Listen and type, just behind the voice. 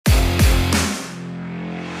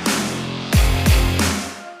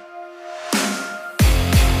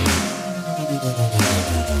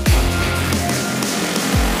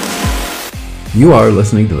You are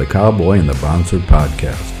listening to the Cowboy and the Bouncer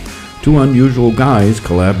podcast. Two unusual guys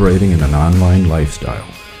collaborating in an online lifestyle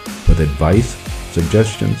with advice,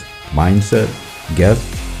 suggestions, mindset,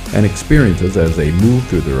 guests, and experiences as they move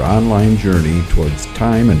through their online journey towards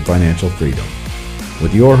time and financial freedom.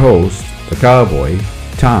 With your hosts, the Cowboy,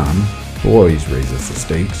 Tom, who always raises the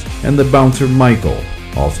stakes, and the Bouncer, Michael,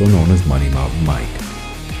 also known as Money Mountain Mike.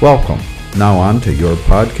 Welcome. Now on to your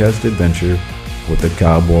podcast adventure with the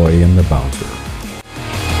Cowboy and the Bouncer.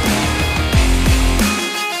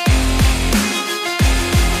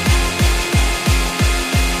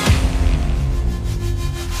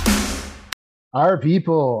 Our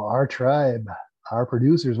people, our tribe, our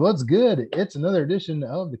producers, what's good? It's another edition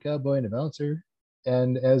of the Cowboy and the Bouncer.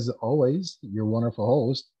 And as always, your wonderful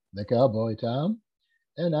host, the Cowboy Tom,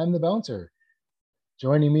 and I'm the Bouncer.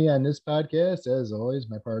 Joining me on this podcast, as always,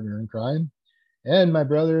 my partner in crime, and my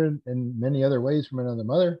brother in many other ways from another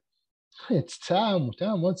mother. It's Tom.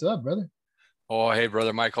 Tom, what's up, brother? Oh, hey,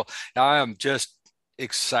 brother Michael. I am just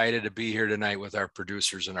excited to be here tonight with our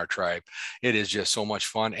producers and our tribe. It is just so much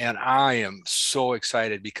fun. And I am so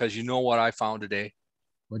excited because you know what I found today?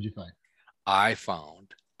 What'd you find? I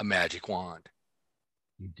found a magic wand.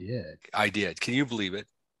 You did? I did. Can you believe it?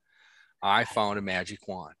 I found a magic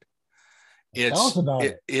wand. Tell us about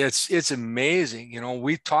it. It's amazing. You know,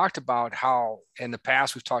 we've talked about how in the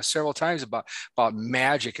past we've talked several times about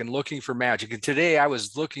magic and looking for magic. And today I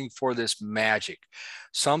was looking for this magic,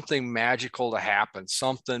 something magical to happen,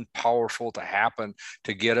 something powerful to happen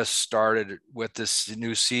to get us started with this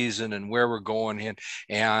new season and where we're going.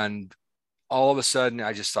 And all of a sudden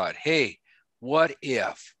I just thought, hey, what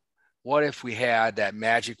if we had that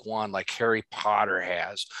magic wand like Harry Potter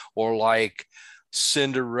has, or like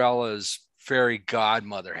Cinderella's fairy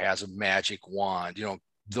godmother has a magic wand? You know,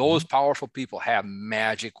 those powerful people have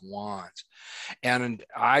magic wands. And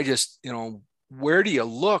I just, you know, where do you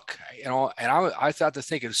look? You know, and I thought to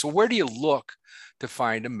thinking, so where do you look to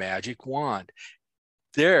find a magic wand?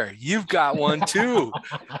 There, you've got one too.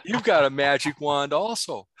 You've got a magic wand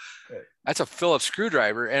also. That's a Phillips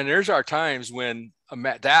screwdriver. And there's our times when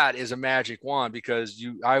that is a magic wand, because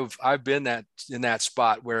I've been in that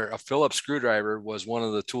spot where a Phillips screwdriver was one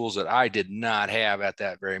of the tools that I did not have at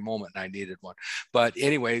that very moment, and I needed one. But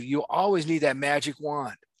anyway, you always need that magic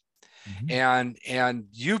wand. Mm-hmm. And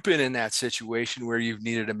you've been in that situation where you've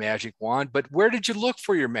needed a magic wand, but where did you look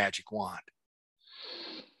for your magic wand?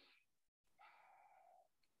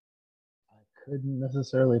 Couldn't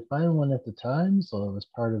necessarily find one at the time, so it was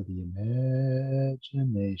part of the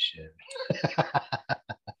imagination.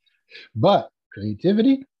 But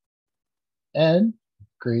creativity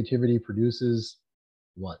produces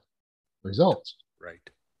what? Results. Right.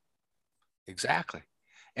 Exactly.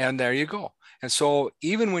 And there you go. And so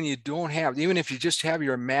even when you don't have, even if you just have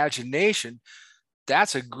your imagination,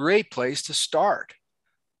 that's a great place to start.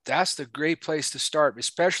 That's the great place to start,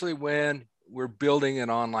 especially when we're building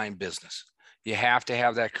an online business. You have to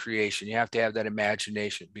have that creation. You have to have that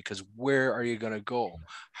imagination, because where are you going to go?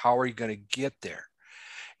 How are you going to get there?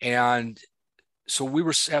 And so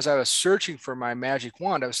as I was searching for my magic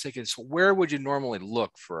wand, I was thinking, so where would you normally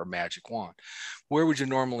look for a magic wand? Where would you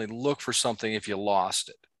normally look for something if you lost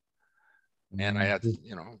it? And I had,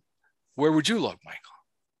 you know, where would you look, Michael?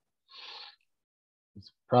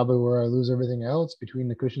 It's probably where I lose everything else, between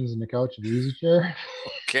the cushions and the couch and the easy chair.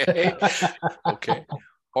 Okay. Okay.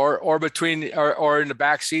 Or between or in the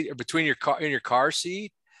back seat, or between your car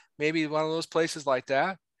seat, maybe one of those places like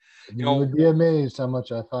that. You would be amazed how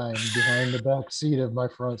much I find behind the back seat of my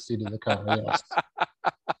front seat of the car. Yes,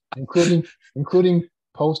 including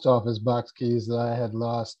post office box keys that I had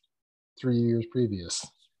lost 3 years previous.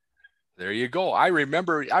 There you go. I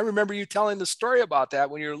remember you telling the story about that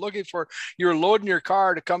when you were loading your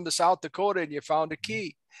car to come to South Dakota and you found a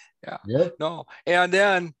key. Yeah. Yep. No. And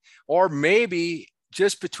then, or maybe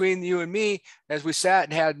just between you and me, as we sat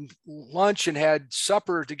and had lunch and had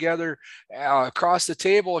supper together across that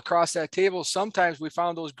table, sometimes we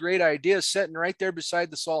found those great ideas sitting right there beside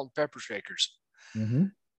the salt and pepper shakers. Mm-hmm.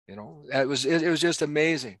 You know, it was just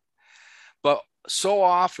amazing. But so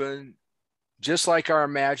often, just like our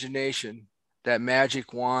imagination, that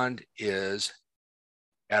magic wand is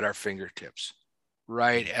at our fingertips,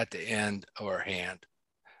 right at the end of our hand,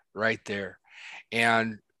 right there.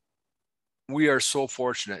 And we are so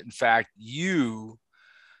fortunate. In fact, you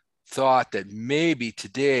thought that maybe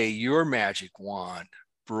today your magic wand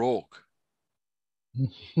broke.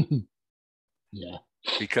 Yeah.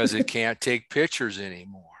 Because it can't take pictures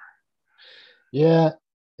anymore. Yeah,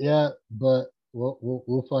 but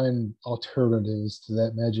we'll find alternatives to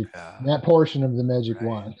that magic, that portion of the magic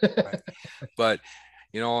wand. Right. But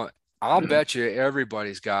you know, I'll bet you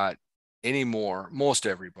everybody's got most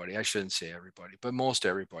everybody, I shouldn't say everybody, but most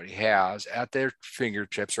everybody has at their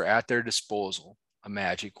fingertips or at their disposal a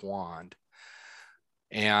magic wand.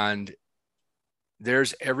 And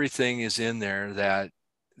there's everything is in there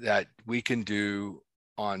that we can do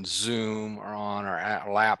on Zoom or on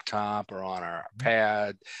our laptop or on our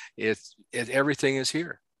pad. Everything is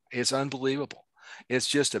here. It's unbelievable. It's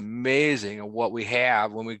just amazing what we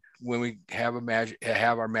have when we have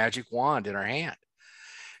our magic wand in our hand.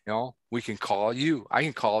 You know, we can call you. I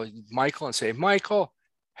can call Michael and say, Michael,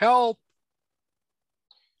 help.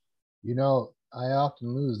 You know, I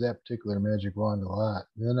often lose that particular magic wand a lot.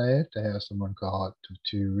 Then I have to have someone call it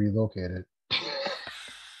to relocate it.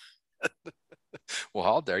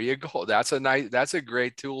 Well, there you go. That's a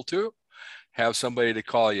great tool too. Have somebody to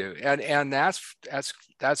call you. And that's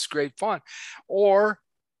great fun. Or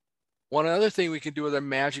one other thing we can do with our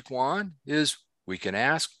magic wand is we can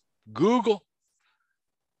ask Google.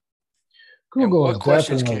 Google what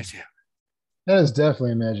questions can you? That is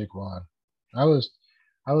definitely a magic wand. I was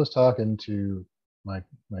talking to my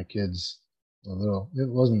kids a little. It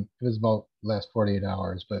was about the last 48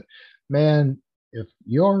 hours, but man, if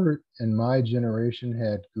your and my generation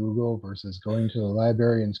had Google versus going to the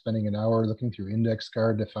library and spending an hour looking through index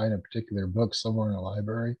card to find a particular book somewhere in a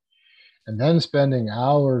library, and then spending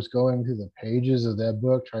hours going through the pages of that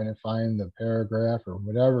book trying to find the paragraph or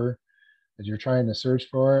whatever that you're trying to search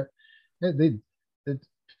for, I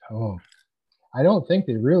don't think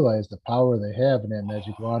they realize the power they have in that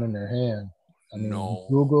magic wand in their hand. I mean, no.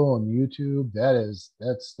 Google and YouTube, that's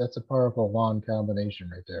a powerful wand combination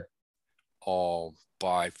right there. Oh,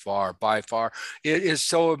 by far. It is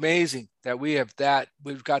so amazing that we've got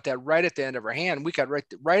that right at the end of our hand. We got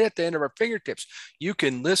right at the end of our fingertips. You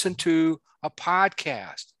can listen to a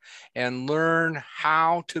podcast and learn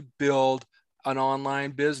how to build an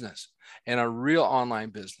online business and a real online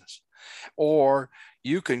business. Or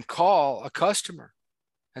you can call a customer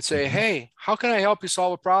and say, hey, how can I help you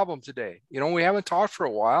solve a problem today? You know, we haven't talked for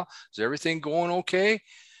a while. Is everything going okay?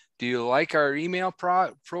 Do you like our email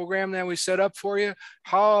program that we set up for you?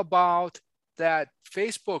 How about that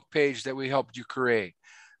Facebook page that we helped you create?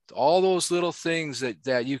 All those little things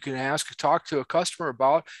that you can talk to a customer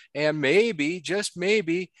about, and maybe, just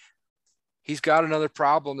maybe, he's got another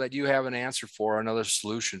problem that you have an answer for, another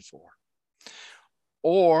solution for.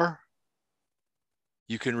 Or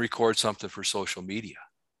you can record something for social media.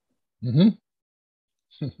 And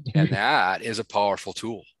that is a powerful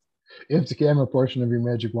tool. If the camera portion of your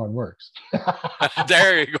magic wand works.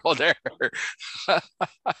 There you go, there.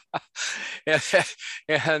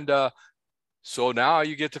 and so now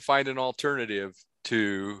you get to find an alternative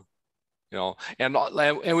to, you know, and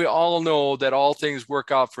we all know that all things work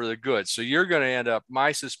out for the good. So you're going to end up,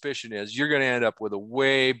 my suspicion is you're going to end up with a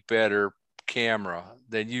way better camera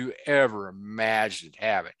than you ever imagined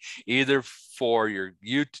having, either for your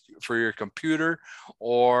computer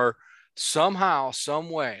or somehow, some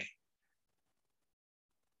way.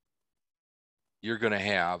 You're going to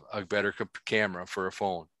have a better camera for a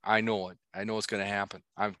phone. I know it. I know it's going to happen.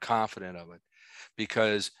 I'm confident of it,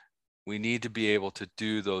 because we need to be able to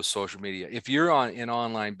do those social media. If you're in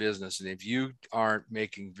online business and if you aren't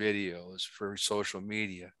making videos for social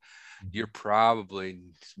media, you're probably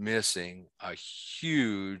missing a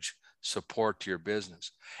huge support to your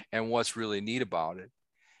business. And what's really neat about it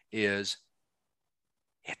is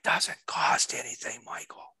it doesn't cost anything,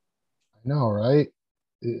 Michael. I know, right?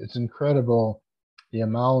 It's incredible the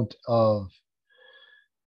amount of,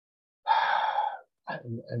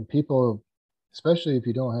 and people, especially if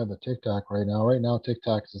you don't have a TikTok right now,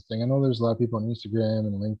 TikTok is this thing. I know there's a lot of people on Instagram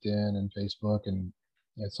and LinkedIn and Facebook, and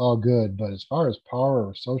it's all good. But as far as power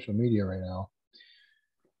of social media right now,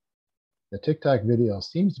 the TikTok video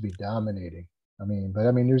seems to be dominating.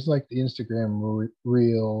 But there's like the Instagram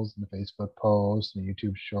Reels and the Facebook posts and the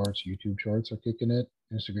YouTube Shorts. YouTube Shorts are kicking it.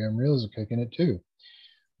 Instagram Reels are kicking it too.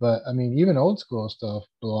 But even old school stuff,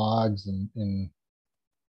 blogs and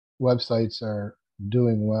websites are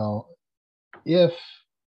doing well if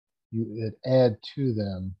you add to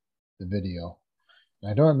them the video.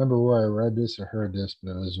 I don't remember where I read this or heard this,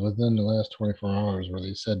 but it was within the last 24 hours where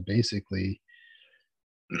they said basically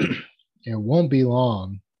it won't be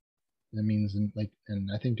long. That means and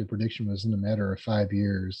I think the prediction was in a matter of 5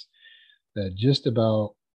 years that just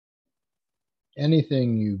about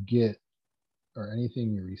anything you get or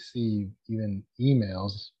anything you receive, even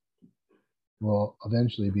emails, will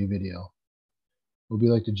eventually be video. Will be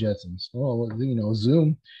like the Jetsons. Well,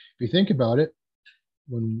 Zoom. If you think about it,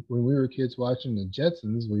 when we were kids watching the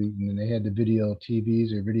Jetsons, when they had the video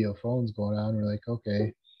TVs or video phones going on, we're like,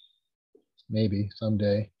 okay, maybe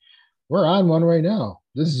someday. We're on one right now.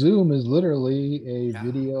 This Zoom is literally a Yeah.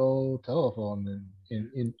 video telephone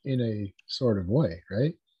in a sort of way,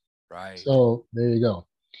 right? Right. So there you go.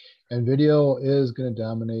 And video is going to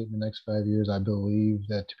dominate in the next 5 years. I believe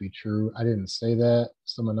that to be true. I didn't say that.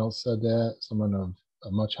 Someone else said that. Someone of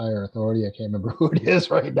a much higher authority. I can't remember who it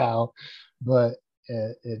is right now, but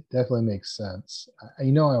it definitely makes sense. I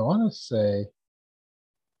want to say,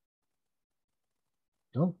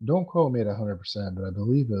 don't quote me at 100%, but I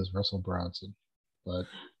believe it was Russell Bronson. But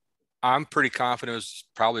I'm pretty confident it was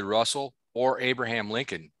probably Russell or Abraham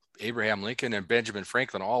Lincoln. Abraham Lincoln and Benjamin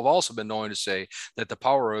Franklin all have also been known to say that the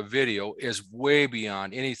power of video is way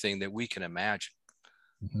beyond anything that we can imagine.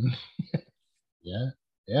 mhm. Yeah,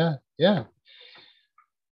 yeah, yeah.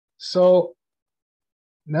 So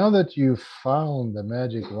now that you've found the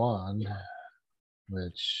magic wand,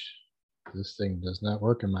 which this thing does not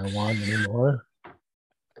work in my wand anymore,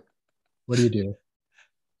 what do?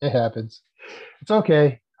 It happens. It's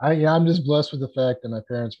okay. I'm just blessed with the fact that my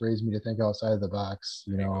parents raised me to think outside the box.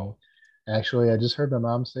 There you go. Actually, I just heard my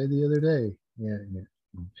mom say the other day. Yeah, yeah.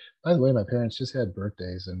 By the way, my parents just had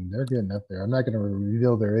birthdays and they're getting up there. I'm not going to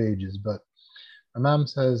reveal their ages, but my mom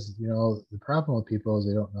says, the problem with people is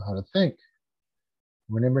they don't know how to think.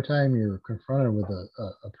 Whenever time you're confronted with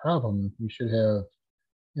a problem, you should have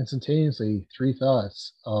instantaneously three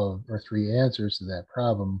thoughts of or three answers to that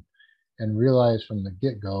problem and realize from the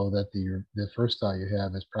get-go that the first thought you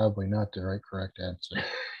have is probably not the right correct answer.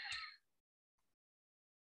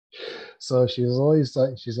 So she's always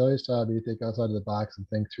taught me to think outside of the box and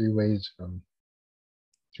think three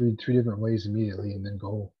different ways immediately and then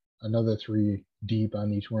go another three deep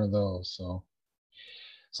on each one of those.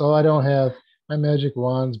 So I don't have my magic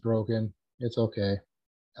wand's broken. It's okay.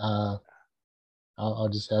 Uh I'll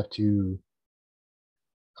just I'll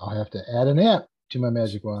have to add an app to my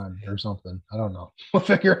magic wand or something. I don't know. We'll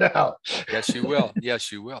figure it out. Yes, you will.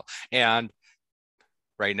 Yes, you will. And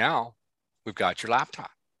right now, we've got your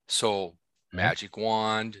laptop. So, Right? magic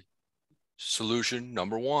wand solution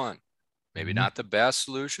number one. Maybe Mhm. not the best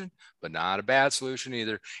solution, but not a bad solution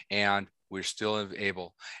either. And we're still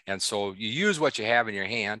able. And so you use what you have in your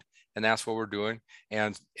hand, and that's what we're doing.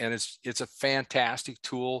 And it's a fantastic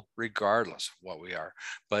tool regardless of what we are.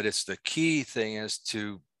 But it's the key thing is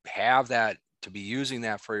to have that, to be using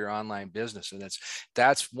that for your online business. And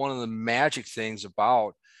that's one of the magic things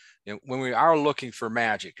about, when we are looking for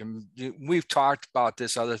magic, and we've talked about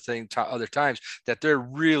this other times, that there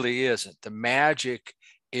really isn't. The magic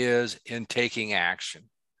is in taking action.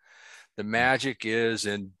 The magic is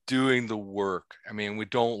in doing the work. I mean, we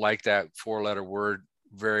don't like that four-letter word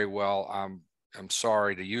very well. I'm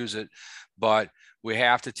sorry to use it, but we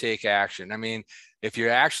have to take action. I mean, if you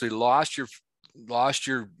actually lost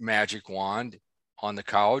your magic wand on the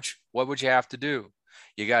couch, what would you have to do?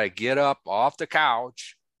 You got to get up off the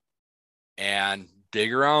couch and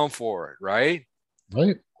dig around for it, right?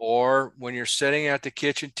 Right? Or when you're sitting at the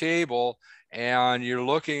kitchen table and you're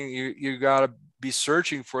looking, you got to be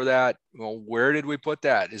searching for that. Well, where did we put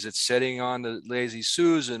that? Is it sitting on the Lazy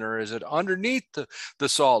Susan, or is it underneath the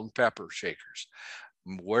salt and pepper shakers?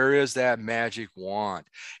 Where is that magic wand?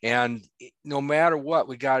 And no matter what,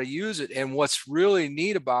 we got to use it. And what's really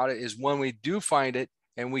neat about it is when we do find it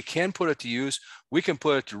and we can put it to use, we can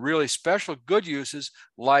put it to really special good uses,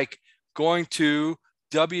 like going to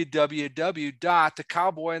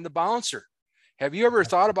www.thecowboyandthebouncer. Have you ever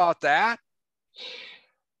thought about that?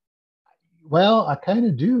 Well, I kind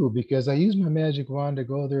of do because I use my magic wand to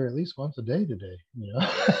go there at least once a day today.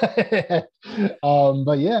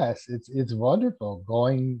 But yes, it's wonderful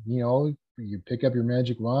going. You pick up your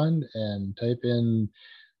magic wand and type in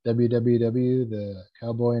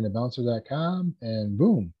www.thecowboyandthebouncer.com, and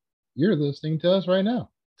boom, you're listening to us right now.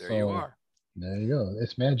 There you So are. there you go.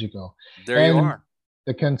 It's magical, There you and are.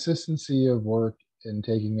 the consistency of work and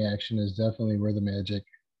taking action is definitely where the magic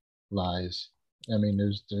lies. I mean,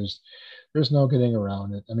 there's no getting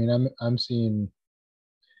around it. I mean, I'm seeing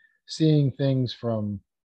things from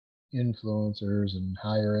influencers and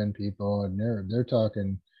higher end people, and they're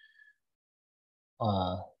talking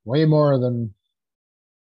way more than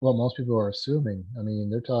what most people are assuming. I mean,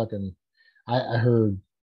 they're talking. I heard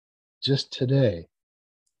just today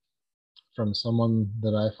from someone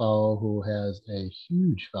that I follow who has a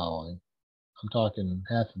huge following. I'm talking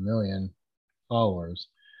 500,000 followers,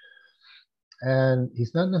 and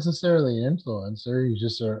he's not necessarily an influencer. He's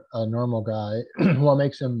just a normal guy. What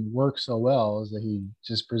makes him work so well is that he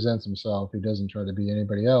just presents himself. He doesn't try to be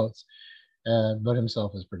anybody else, but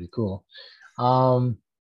himself is pretty cool. um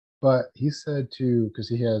but he said too, because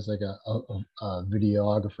he has like a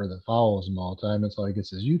videographer that follows him all the time. That's how he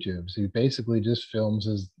gets his YouTube. So he basically just films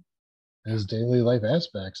his daily life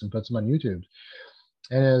aspects and puts them on YouTube.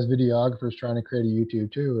 And as videographers trying to create a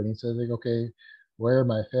YouTube too, and he says like, okay, where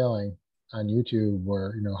am I failing on YouTube?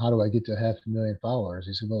 Where how do I get to 500,000 followers?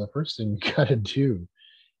 He said, well, the first thing you got to do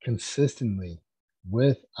consistently,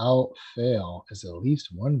 without fail, is at least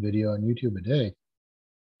one video on YouTube a day,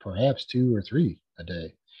 perhaps two or three a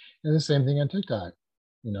day. And the same thing on TikTok.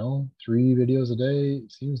 3 videos a day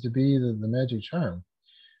seems to be the magic charm.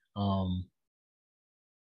 Um,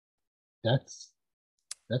 that's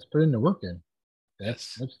putting the work in.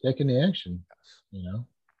 That's taking the action.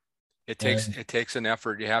 It And takes an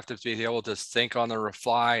effort. You have to be able to think on the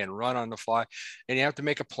fly and run on the fly, and you have to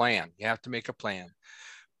make a plan.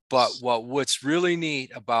 But what's really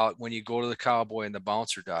neat about when you go to the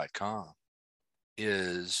cowboyandthebouncer.com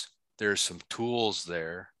is there's some tools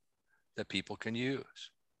there that people can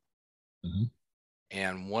use. mm-hmm.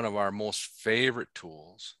 And one of our most favorite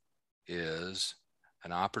tools is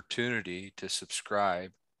an opportunity to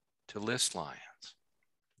subscribe to List Lions.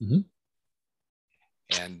 Mm-hmm.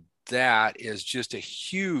 And that is just a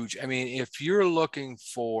huge, if you're looking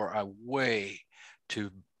for a way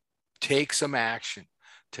to take some action,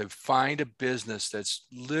 to find a business that's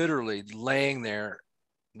literally laying there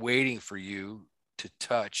waiting for you to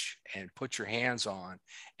touch and put your hands on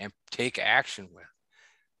and take action with,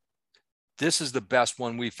 this is the best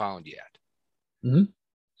one we found yet. Mm-hmm.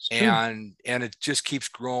 And it just keeps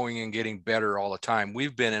growing and getting better all the time.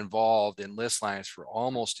 We've been involved in List Lions for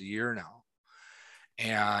almost a year now,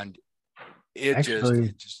 and it's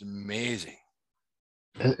just amazing.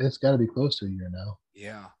 It's got to be close to a year now.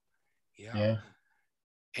 Yeah.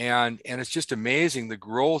 And it's just amazing the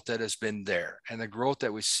growth that has been there and the growth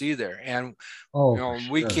that we see there. And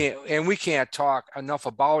we can't talk enough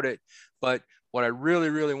about it, but what I really,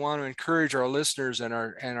 really want to encourage our listeners and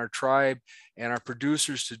our tribe and our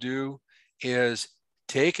producers to do is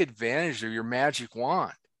take advantage of your magic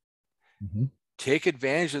wand. Mm-hmm. Take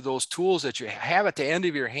advantage of those tools that you have at the end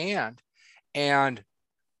of your hand, and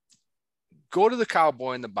go to the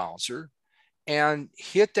Cowboy and the Bouncer and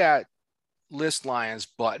hit that List Lions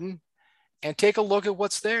button and take a look at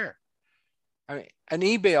what's there. An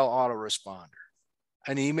email autoresponder,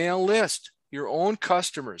 an email list, your own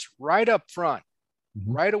customers right up front,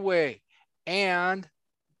 mm-hmm. right away. And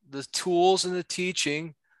the tools and the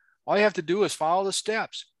teaching, all you have to do is follow the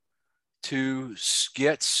steps to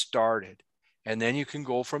get started. And then you can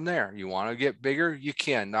go from there. You want to get bigger, you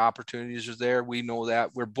can. The opportunities are there. We know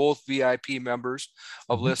that. We're both VIP members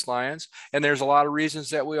of mm-hmm. List Lions, and there's a lot of reasons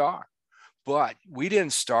that we are. But we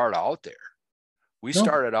didn't start out there. We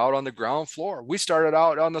started out on the ground floor. We started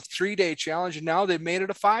out on the 3-day challenge, and now they've made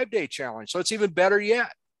it a 5-day challenge. So it's even better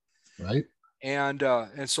yet. Right. And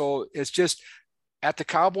so it's just at the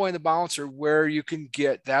Cowboy and the Bouncer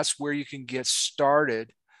that's where you can get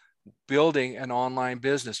started building an online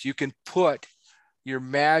business. You can put your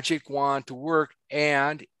magic wand to work,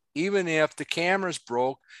 and even if the camera's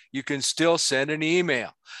broke, you can still send an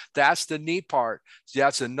email. That's the neat part.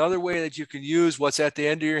 That's another way that you can use what's at the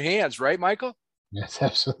end of your hands, right, Michael? That's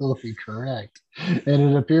absolutely correct. And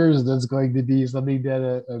it appears that's going to be something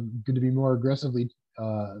that I'm going to be more aggressively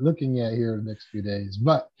looking at here in the next few days.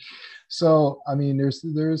 But so,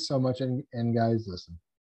 there's so much, and guys, listen,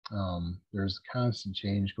 there's constant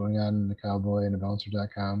change going on in the Cowboy and the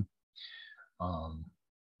Bouncer.com.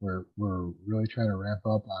 We're really trying to ramp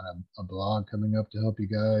up on a blog coming up to help you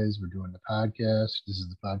guys. We're doing the podcast. This is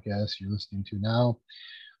the podcast you're listening to now.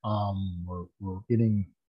 We're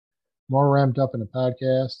getting more ramped up in the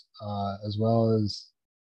podcast, as well as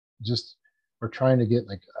just we're trying to get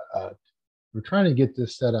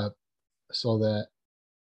this set up so that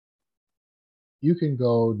you can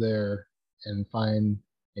go there and find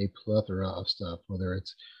a plethora of stuff, whether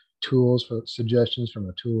it's tools for suggestions from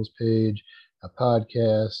a tools page, a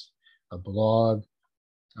podcast, a blog.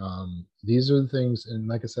 These are the things, and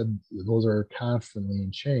like I said, those are constantly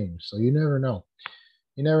in change. So you never know.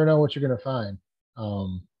 You never know what you're going to find.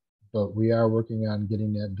 But we are working on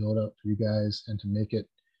getting that built up for you guys and to make it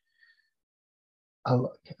a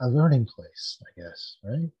learning place, I guess,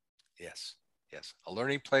 right? Yes. A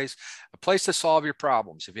learning place, a place to solve your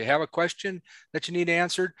problems. If you have a question that you need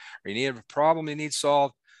answered, or you need a problem you need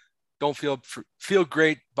solved, don't feel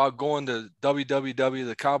great about going to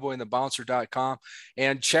www.thecowboyandthebouncer.com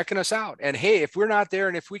and checking us out. And hey, if we're not there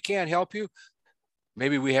and if we can't help you,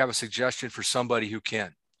 maybe we have a suggestion for somebody who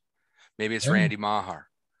can. Maybe it's Randy Maher.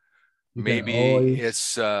 Maybe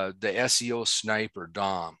it's the SEO sniper,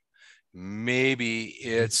 Dom. Maybe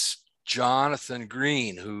it's Jonathan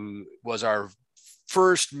Green, who was our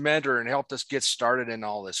first mentor and helped us get started in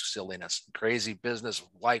all this silliness, crazy business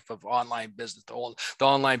life of online business, the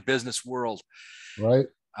online business world. Right.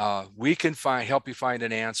 We can help you find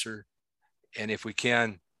an answer. And if we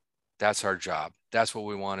can, that's our job. That's what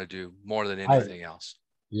we want to do more than anything else.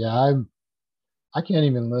 Yeah. I can't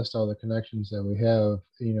even list all the connections that we have.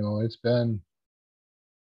 It's been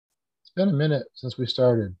a minute since we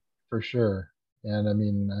started, for sure. And I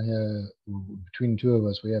mean, between the two of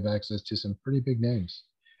us, we have access to some pretty big names.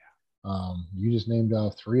 You just named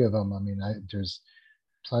off 3 of them. I mean, there's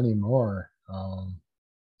plenty more.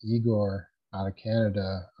 Igor out of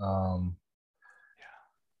Canada,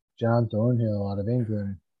 John Thornhill out of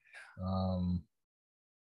England,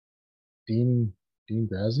 Dean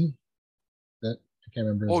Grazzi. That I can't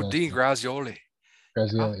remember. Oh, Dean Grazioli.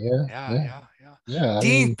 Yeah.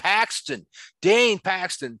 Dane Paxton,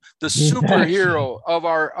 the superhero of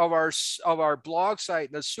our blog site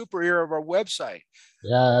and the superhero of our website.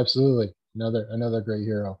 Yeah, absolutely. Another great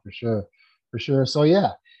hero for sure. So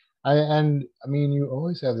yeah, I mean, you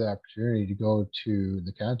always have the opportunity to go to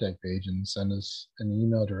the contact page and send us an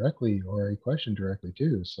email directly or a question directly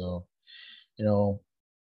too. So,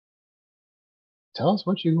 tell us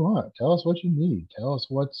what you want. Tell us what you need. Tell us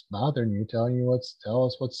what's bothering you. Tell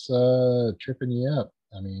us what's tripping you up.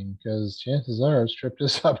 I mean, because chances are it's tripped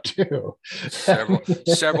us up too.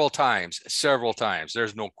 several times.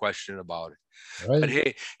 There's no question about it. Right. But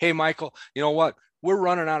hey, Michael, you know what? We're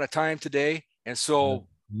running out of time today. And so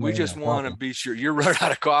we just want to be sure. You're running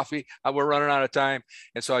out of coffee. We're running out of time.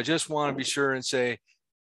 And so I just want to be sure and say,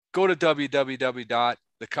 go to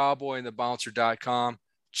www.thecowboyandthebouncer.com.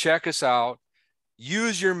 Check us out.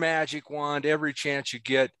 Use your magic wand every chance you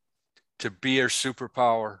get to be your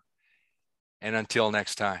superpower. And until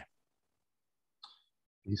next time.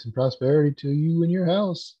 Peace and prosperity to you and your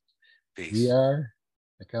house. Peace. We are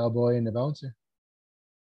the Cowboy and the Bouncer.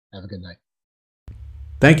 Have a good night.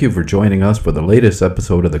 Thank you for joining us for the latest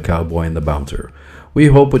episode of The Cowboy and the Bouncer. We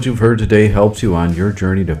hope what you've heard today helps you on your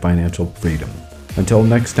journey to financial freedom. Until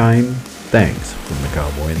next time, thanks from The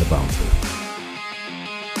Cowboy and the Bouncer.